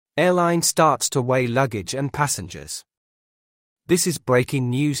Airline starts to weigh luggage and passengers. This is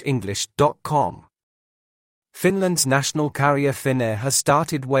breakingnewsenglish.com. Finland's national carrier Finnair has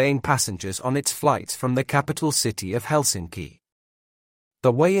started weighing passengers on its flights from the capital city of Helsinki.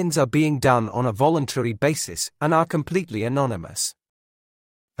 The weigh-ins are being done on a voluntary basis and are completely anonymous.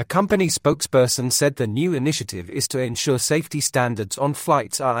 A company spokesperson said the new initiative is to ensure safety standards on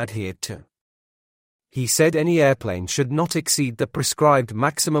flights are adhered to. He said any airplane should not exceed the prescribed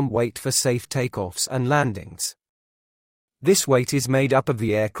maximum weight for safe takeoffs and landings. This weight is made up of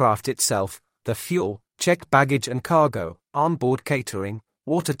the aircraft itself, the fuel, checked baggage and cargo, onboard catering,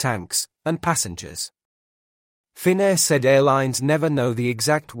 water tanks, and passengers. Finnair said airlines never know the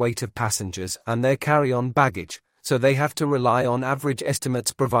exact weight of passengers and their carry-on baggage, so they have to rely on average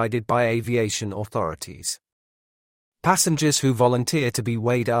estimates provided by aviation authorities. Passengers who volunteer to be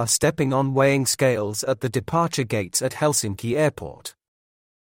weighed are stepping on weighing scales at the departure gates at Helsinki Airport.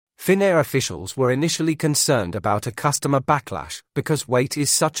 Finnair officials were initially concerned about a customer backlash because weight is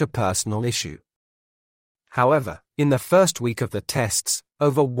such a personal issue. However, in the first week of the tests,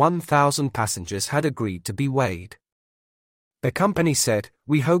 over 1,000 passengers had agreed to be weighed. The company said,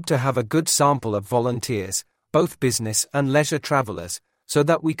 "We hope to have a good sample of volunteers, both business and leisure travelers, so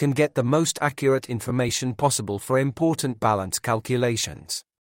that we can get the most accurate information possible for important balance calculations."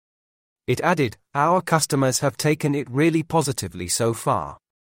 It added, "Our customers have taken it really positively so far."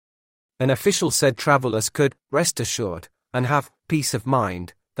 An official said travelers could rest assured and have peace of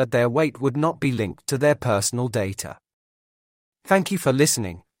mind that their weight would not be linked to their personal data. Thank you for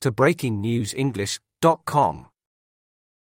listening to breakingnewsenglish.com.